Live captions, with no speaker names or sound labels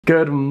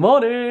Good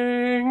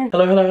morning!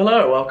 Hello, hello,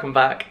 hello. Welcome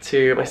back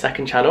to my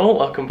second channel.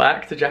 Welcome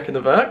back to Jack in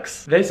the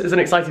Books. This is an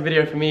exciting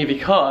video for me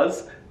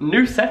because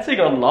new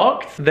setting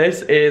unlocked.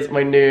 This is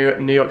my new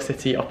New York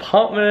City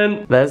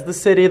apartment. There's the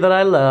city that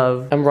I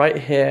love. And right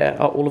here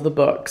are all of the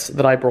books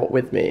that I brought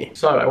with me.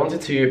 So I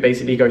wanted to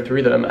basically go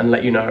through them and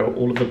let you know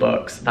all of the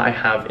books that I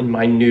have in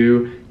my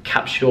new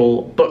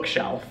capsule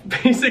bookshelf.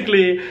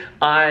 Basically,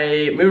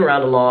 I move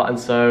around a lot, and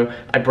so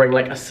I bring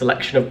like a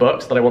selection of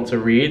books that I want to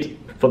read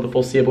for the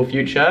foreseeable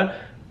future.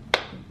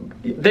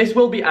 This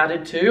will be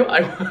added to,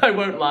 I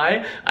won't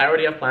lie. I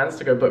already have plans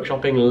to go book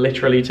shopping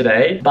literally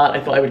today, but I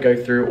thought I would go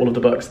through all of the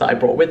books that I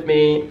brought with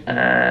me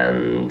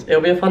and it'll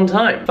be a fun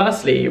time.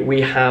 Firstly,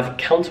 we have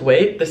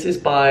Counterweight. This is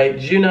by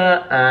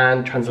Juna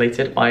and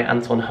translated by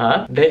Anton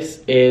Her.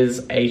 This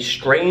is a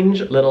strange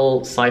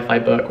little sci-fi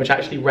book, which I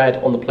actually read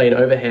on the plane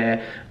over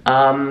here.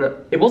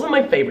 It wasn't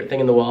my favorite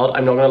thing in the world,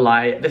 I'm not gonna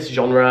lie. This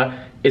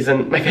genre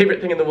isn't my favorite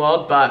thing in the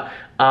world, but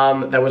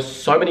there were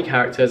so many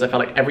characters. I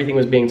felt like everything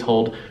was being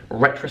told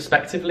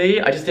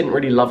retrospectively. I just didn't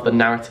really love the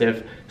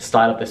narrative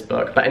style of this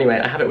book. But anyway,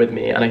 I have it with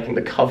me and I think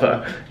the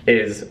cover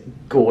is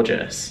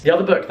gorgeous. The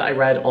other book that I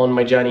read on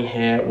my journey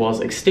here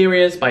was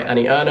Exteriors by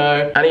Annie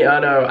Ernaux. Annie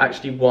Ernaux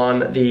actually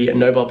won the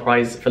Nobel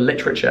Prize for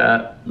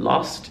Literature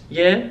last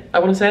year, I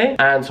want to say.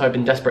 And so I've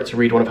been desperate to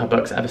read one of her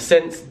books ever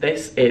since.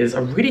 This is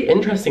a really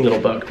interesting little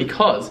book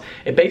because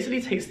it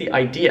basically takes the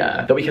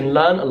idea that we can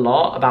learn a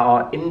lot about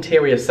our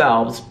interior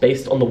selves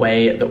based on the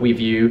way that we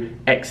view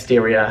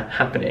exterior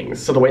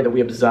happenings, so the way that we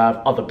observe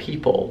other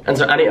people. And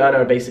so Annie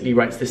Ernaux basically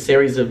writes this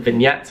series of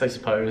vignettes, I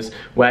suppose,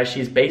 where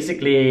she's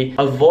basically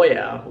a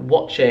voyeur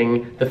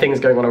watching the things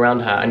going on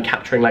around her and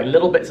capturing like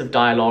little bits of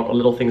dialogue or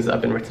little things that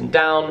have been written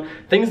down,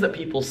 things that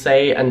people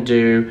say and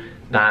do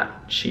that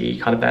she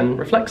kind of then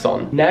reflects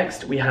on.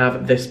 Next, we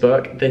have this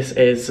book. This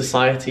is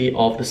Society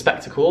of the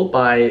Spectacle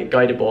by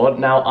Guy Debord.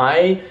 Now,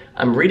 I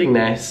am reading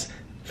this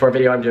for a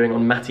video I'm doing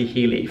on Matty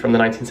Healy from the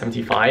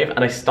 1975,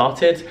 and I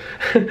started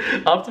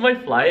after my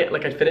flight,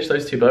 like I'd finished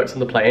those two books on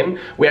the plane.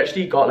 We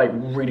actually got like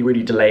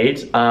really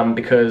delayed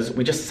because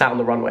we just sat on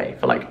the runway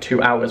for like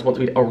 2 hours once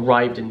we'd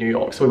arrived in New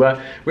York. So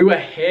we were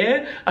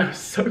here, I was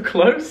so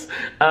close,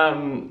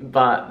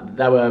 but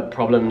there were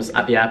problems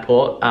at the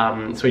airport,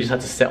 so we just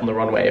had to sit on the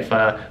runway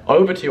for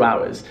over 2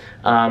 hours.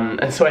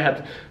 And so I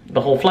had the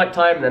whole flight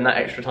time and then that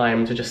extra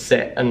time to just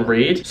sit and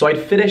read. So I'd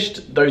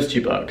finished those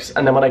two books,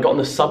 and then when I got on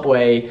the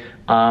subway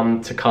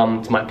to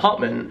come to my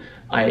apartment,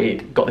 I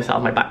got this out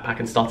of my backpack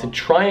and started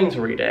trying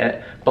to read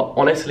it, but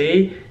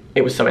honestly,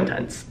 it was so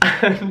intense.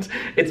 And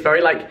it's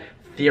very like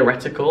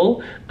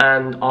theoretical,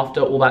 and after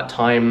all that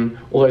time,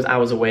 all those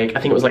hours awake, I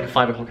think it was like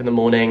 5 o'clock in the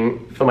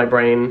morning for my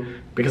brain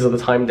because of the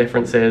time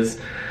differences,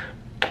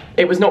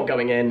 it was not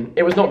going in.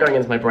 It was not going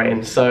into my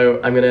brain,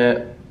 so I'm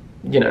gonna,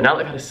 you know, now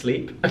that I've had a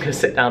sleep, I'm gonna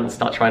sit down and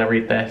start trying to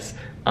read this.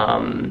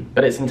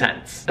 But it's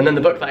intense. And then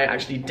the book that I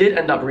actually did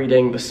end up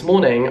reading this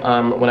morning,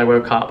 when I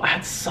woke up, I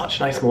had such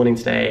a nice morning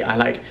today. I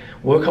like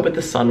woke up with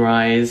the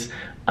sunrise,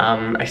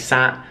 I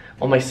sat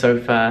on my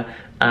sofa,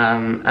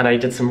 and I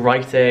did some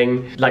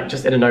writing, like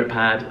just in a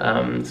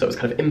notepad, so it was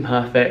kind of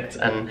imperfect,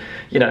 and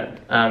you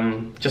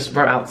know, just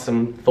wrote out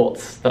some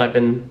thoughts that I've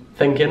been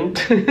thinking.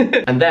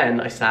 And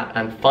then I sat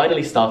and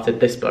finally started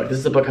this book. This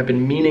is a book I've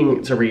been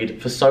meaning to read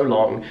for so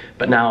long,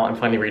 but now I'm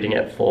finally reading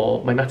it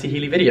for my Matty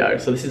Healy video.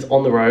 So this is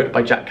On the Road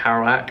by Jack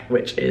Kerouac,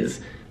 which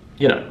is,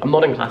 you know, a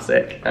modern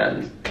classic,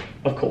 and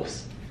of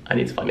course, I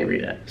need to finally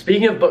read it.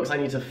 Speaking of books I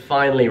need to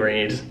finally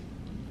read,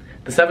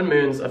 The Seven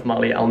Moons of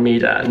Marley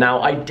Almeida.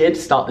 Now, I did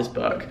start this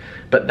book,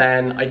 but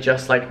then I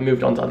just like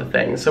moved on to other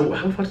things. So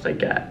how far did I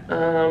get?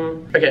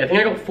 Okay, I think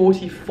I got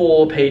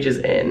 44 pages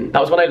in.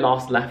 That was when I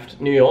last left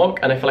New York,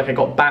 and I feel like I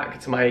got back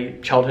to my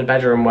childhood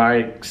bedroom where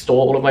I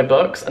store all of my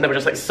books, and there were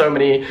just like so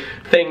many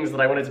things that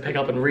I wanted to pick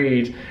up and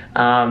read,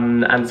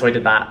 and so I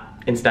did that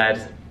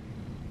instead.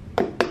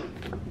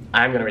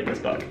 I'm gonna read this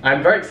book.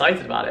 I'm very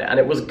excited about it, and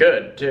it was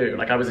good too.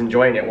 Like, I was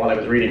enjoying it while I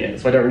was reading it,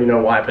 so I don't really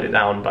know why I put it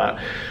down, but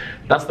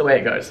that's the way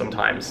it goes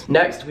sometimes.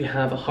 Next, we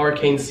have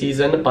Hurricane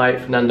Season by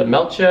Fernanda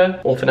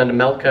Melcher,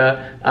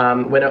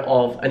 winner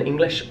of an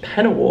English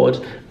Pen Award,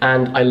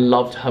 and I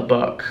loved her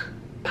book,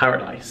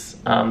 Paradise.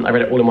 I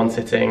read it all in one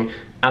sitting,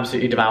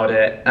 absolutely devoured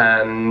it,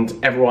 and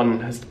everyone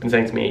has been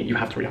saying to me, you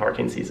have to read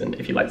Hurricane Season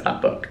if you liked that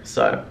book,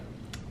 so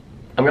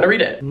I'm gonna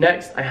read it.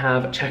 Next, I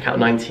have Checkout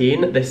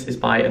 19. This is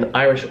by an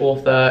Irish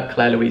author,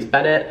 Claire Louise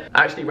Bennett.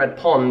 I actually read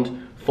Pond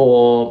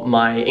for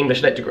my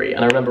English lit degree,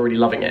 and I remember really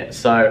loving it.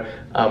 So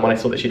when I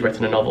saw that she'd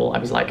written a novel, I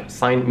was like,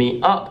 sign me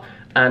up.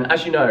 And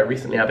as you know,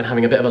 recently I've been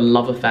having a bit of a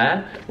love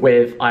affair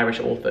with Irish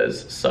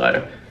authors,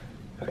 so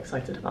I'm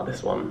excited about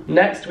this one.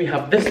 Next, we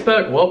have this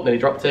book. Whoa, nearly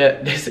dropped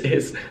it. This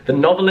is The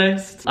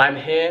Novelist. I'm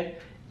here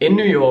in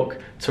New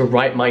York to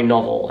write my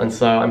novel, and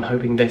so I'm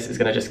hoping this is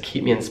gonna just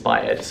keep me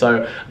inspired.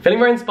 So I'm feeling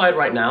very inspired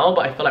right now,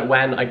 but I feel like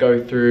when I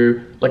go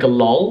through like a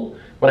lull,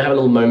 when I have a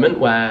little moment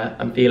where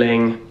I'm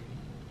feeling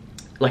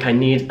like I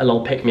need a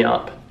little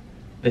pick-me-up,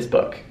 this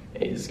book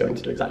is going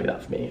to do exactly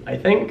that for me. I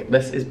think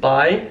this is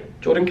by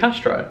Jordan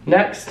Castro.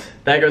 Next,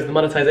 there goes the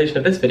monetization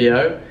of this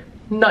video.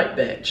 Night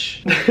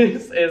Bitch.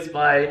 This is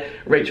by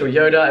Rachel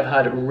Yoder. I've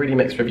heard really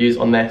mixed reviews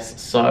on this,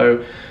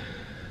 so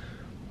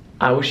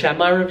I will share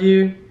my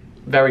review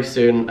very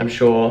soon, I'm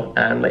sure,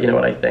 and let you know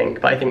what I think.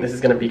 But I think this is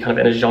going to be kind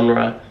of in a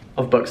genre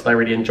of books that I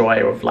really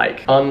enjoy, of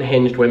like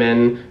unhinged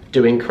women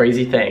doing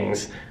crazy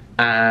things,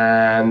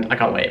 and I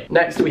can't wait.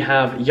 Next we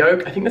have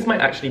Yoke. I think this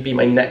might actually be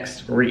my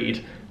next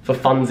read for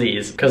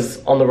funsies,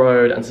 because On the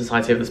Road and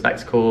Society of the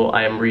Spectacle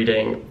I am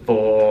reading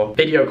for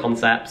video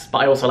concepts, but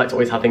I also like to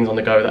always have things on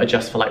the go that are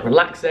just for like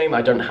relaxing, that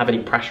I don't have any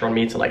pressure on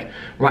me to like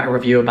write a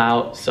review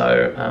about.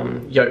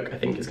 So Yoke I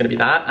think is going to be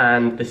that,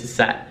 and this is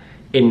set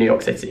in New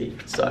York City,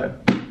 so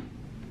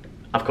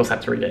of course I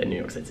have to read it in New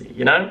York City,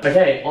 you know?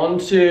 Okay, on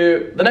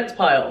to the next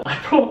pile. I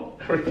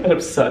brought an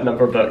absurd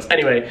number of books.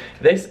 Anyway,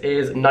 this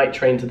is Night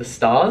Train to the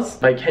Stars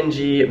by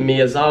Kenji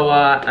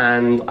Miyazawa,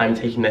 and I'm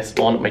taking this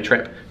on my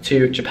trip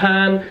to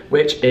Japan,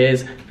 which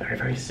is very,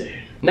 very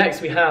soon.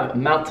 Next we have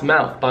Mouth to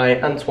Mouth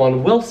by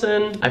Antoine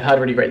Wilson. I've heard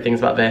really great things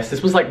about this.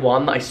 This was like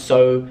one that I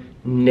so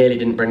nearly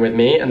didn't bring with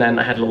me, and then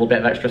I had a little bit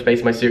of extra space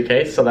in my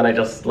suitcase, so then I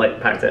just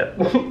like packed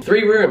it.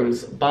 3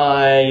 Rooms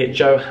by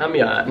Joe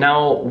Hamya.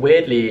 Now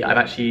weirdly, I've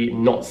actually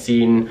not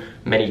seen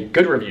many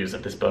good reviews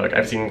of this book.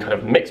 I've seen kind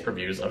of mixed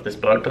reviews of this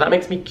book, but that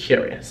makes me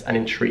curious and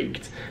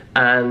intrigued.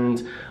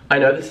 And I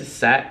know this is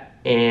set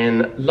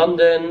in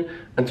London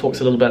and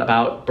talks a little bit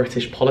about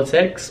British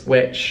politics,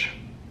 which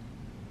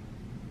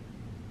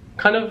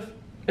kind of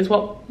is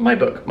what my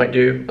book might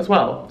do as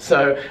well.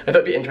 So I thought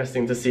it'd be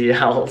interesting to see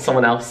how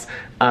someone else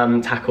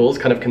tackles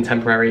kind of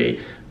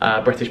contemporary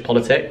British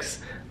politics,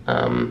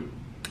 and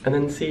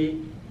then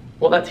see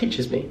what that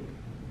teaches me.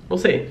 We'll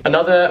see.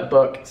 Another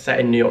book set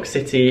in New York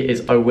City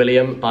is O.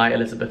 William by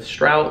Elizabeth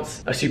Strout.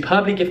 A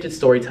superbly gifted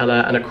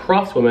storyteller and a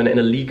craftswoman in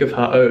a league of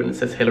her own,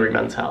 says Hilary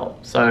Mantel.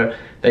 So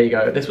there you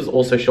go. This was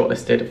also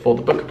shortlisted for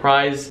the Booker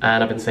Prize,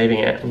 and I've been saving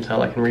it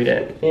until I can read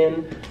it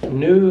in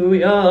New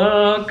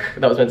York.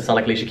 That was meant to sound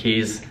like Alicia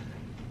Keys,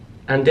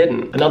 and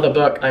didn't. Another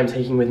book I'm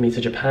taking with me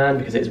to Japan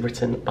because it's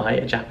written by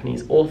a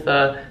Japanese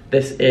author.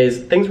 This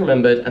is Things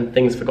Remembered and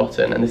Things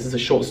Forgotten, and this is a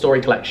short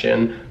story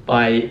collection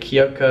by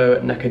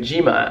Kyoko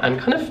Nakajima, and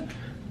kind of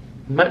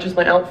matches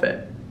my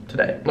outfit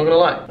today, not gonna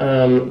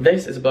lie.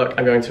 This is a book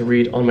I'm going to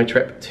read on my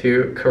trip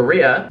to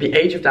Korea. The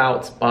Age of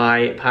Doubt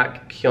by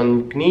Park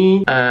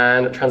Hyun-gi,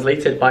 and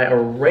translated by a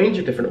range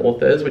of different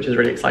authors, which is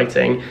really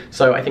exciting.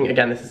 So I think,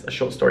 again, this is a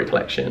short story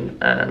collection,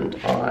 and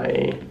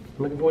I'm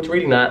looking forward to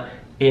reading that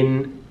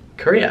in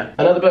Korea.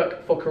 Another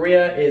book for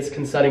Korea is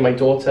Concerning My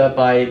Daughter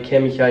by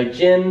Kim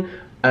Hye-jin,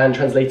 and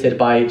translated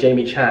by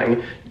Jamie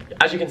Chang.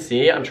 As you can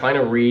see, I'm trying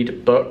to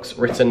read books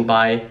written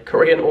by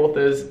Korean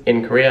authors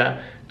in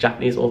Korea,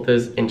 Japanese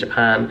authors in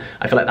Japan.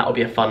 I feel like that will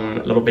be a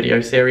fun little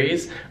video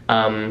series,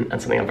 and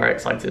something I'm very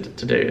excited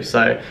to do.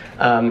 So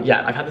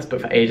yeah, I've had this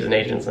book for ages and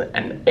ages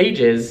and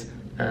ages,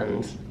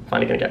 and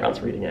finally gonna get around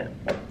to reading it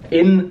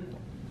in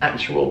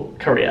actual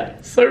Korea.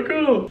 So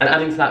cool! And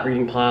adding to that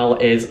reading pile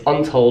is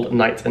Untold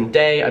Night and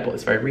Day. I bought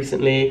this very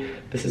recently.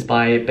 This is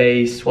by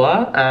Bae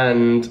Swa,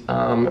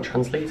 and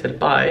translated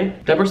by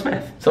Deborah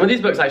Smith. Some of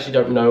these books I actually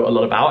don't know a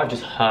lot about. I've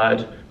just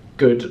heard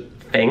good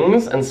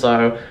things, and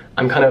so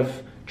I'm kind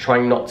of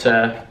trying not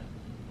to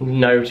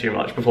know too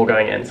much before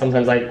going in.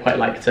 Sometimes I quite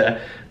like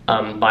to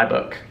buy a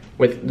book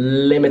with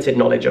limited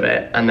knowledge of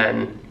it, and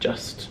then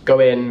just go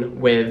in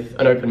with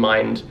an open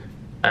mind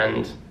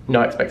and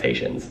no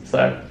expectations.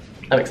 So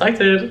I'm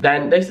excited.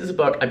 Then this is a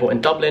book I bought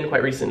in Dublin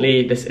quite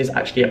recently. This is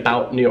actually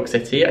about New York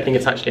City. I think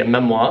it's actually a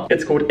memoir.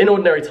 It's called In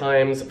Ordinary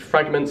Times,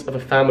 Fragments of a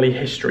Family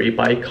History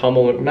by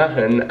Carmel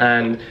McMahon,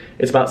 and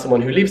it's about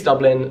someone who leaves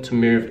Dublin to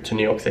move to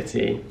New York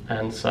City.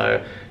 And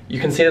so you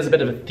can see there's a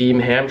bit of a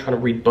theme here. I'm trying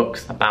to read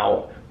books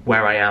about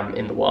where I am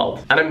in the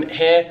world. And I'm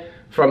here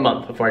for a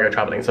month before I go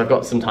traveling, so I've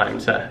got some time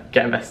to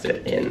get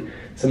invested in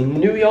some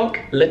New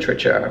York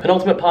literature.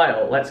 Penultimate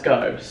pile, let's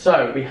go.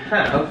 So we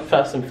have,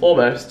 first and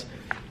foremost,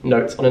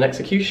 Notes on an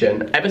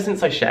Execution. Ever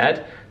since I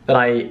shared that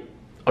I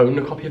own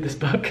a copy of this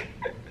book,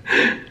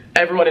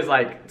 everyone is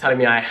like telling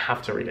me I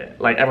have to read it.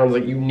 Like everyone's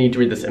like, you need to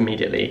read this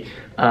immediately.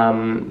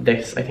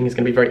 This I think is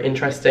gonna be very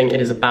interesting. It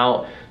is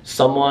about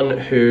someone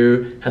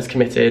who has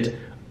committed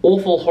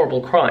awful,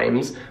 horrible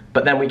crimes,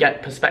 but then we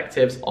get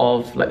perspectives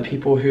of like the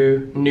people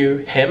who knew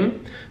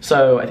him.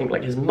 So I think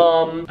like his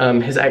mom,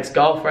 his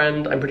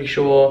ex-girlfriend, I'm pretty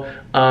sure.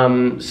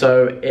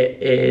 So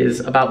it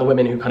is about the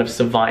women who kind of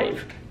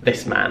survive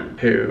this man,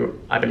 who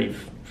I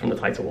believe from the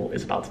title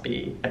is about to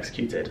be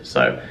executed.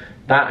 So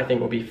that I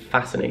think will be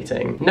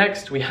fascinating.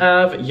 Next we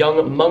have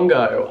Young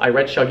Mungo. I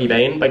read Shuggy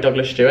Bane by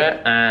Douglas Stewart,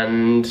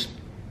 and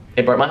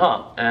it broke my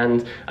heart.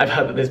 And I've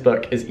heard that this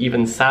book is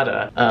even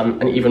sadder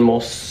and even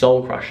more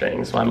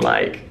soul-crushing. So I'm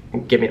like,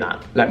 give me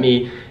that. Let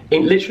me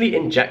literally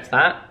inject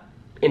that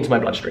into my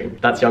bloodstream.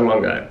 That's Young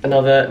Mungo.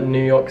 Another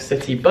New York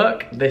City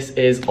book. This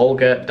is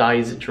Olga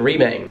Dies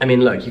Dreaming. I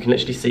mean, look, you can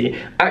literally see,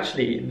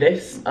 actually,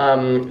 this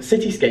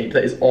cityscape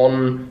that is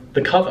on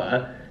the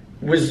cover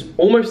was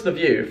almost the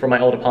view from my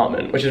old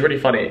apartment, which is really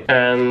funny.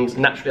 And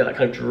naturally that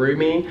kind of drew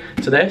me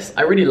to this.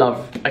 I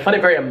find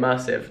it very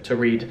immersive to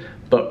read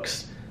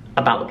books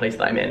about the place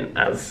that I'm in,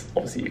 as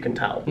obviously you can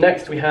tell.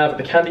 Next we have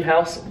The Candy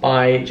House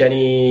by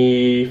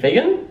Jennifer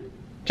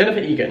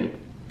Egan.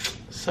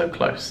 So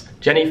close.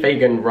 Jenny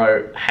Fagan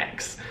wrote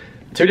Hex.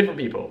 Two different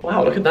people.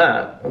 Wow, look at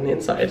that on the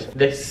inside.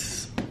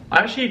 This, I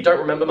actually don't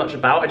remember much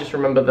about. I just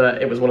remember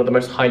that it was one of the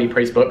most highly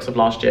praised books of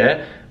last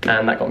year,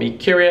 and that got me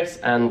curious,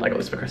 and I got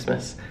this for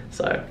Christmas.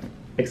 So,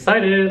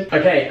 excited.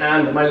 Okay,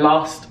 and my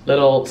last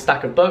little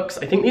stack of books.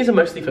 I think these are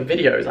mostly for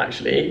videos,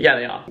 actually. Yeah,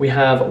 they are. We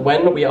have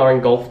When We Are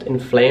Engulfed in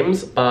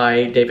Flames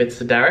by David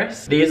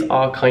Sedaris. These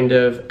are kind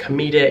of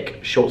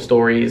comedic short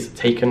stories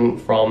taken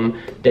from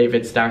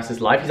David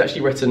Sedaris' life. He's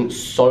actually written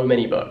so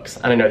many books,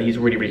 and I know that he's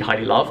really, really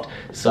highly loved.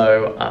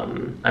 So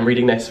I'm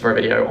reading this for a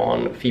video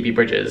on Phoebe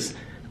Bridgers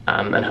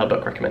and her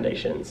book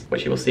recommendations,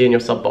 which you will see in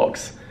your sub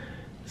box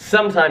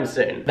sometime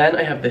soon. Then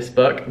I have this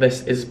book.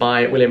 This is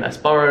by William S.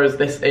 Burroughs.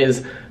 This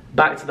is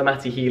back to the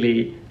Matty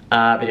Healy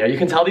video. You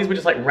can tell these were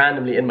just like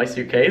randomly in my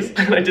suitcase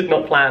and I did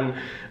not plan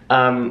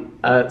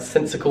a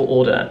sensical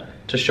order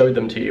to show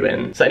them to you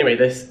in. So anyway,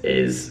 this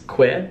is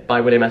Queer by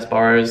William S.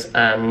 Burroughs,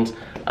 and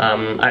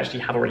I actually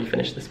have already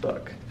finished this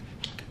book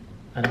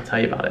and I'll tell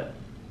you about it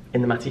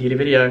in the Matty Healy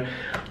video.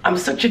 I'm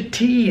such a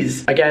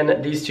tease.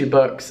 Again, these two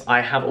books I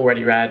have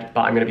already read,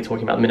 but I'm gonna be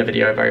talking about them in a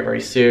video very,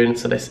 very soon.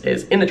 So this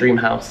is In the Dream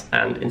House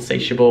and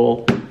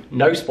Insatiable.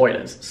 No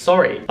spoilers,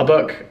 sorry. A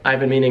book I've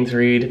been meaning to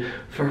read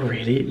for a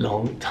really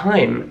long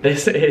time.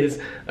 This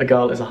is A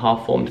Girl is a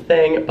Half-Formed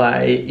Thing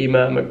by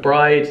Emma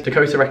McBride.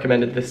 Dakota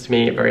recommended this to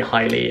me very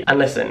highly. And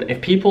listen,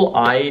 if people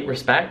I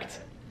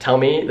respect tell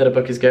me that a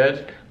book is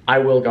good, I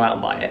will go out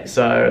and buy it.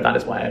 So that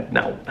is why I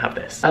now have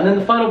this. And then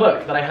the final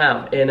book that I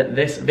have in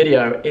this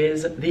video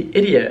is The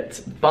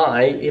Idiot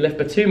by Elif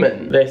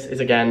Batuman. This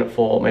is again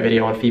for my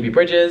video on Phoebe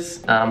Bridgers.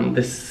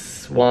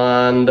 This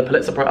won the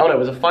Pulitzer Prize. Oh no, it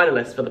was a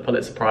finalist for the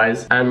Pulitzer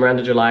Prize, and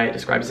Miranda July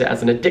describes it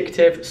as an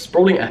addictive,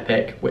 sprawling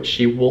epic which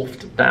she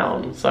wolfed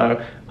down.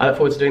 So I look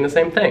forward to doing the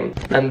same thing.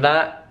 And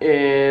that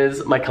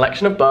is my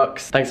collection of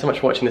books. Thanks so much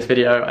for watching this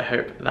video. I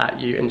hope that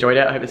you enjoyed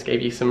it. I hope this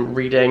gave you some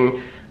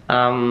reading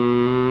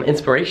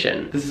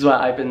inspiration. This is where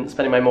I've been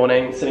spending my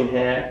morning, sitting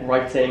here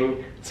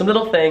writing some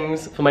little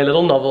things for my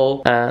little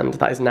novel, and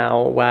that is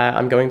now where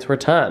I'm going to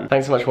return.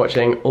 Thanks so much for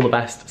watching. All the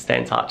best, stay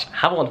in touch,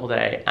 have a wonderful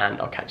day, and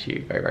I'll catch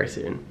you very, very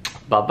soon.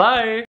 Bye bye.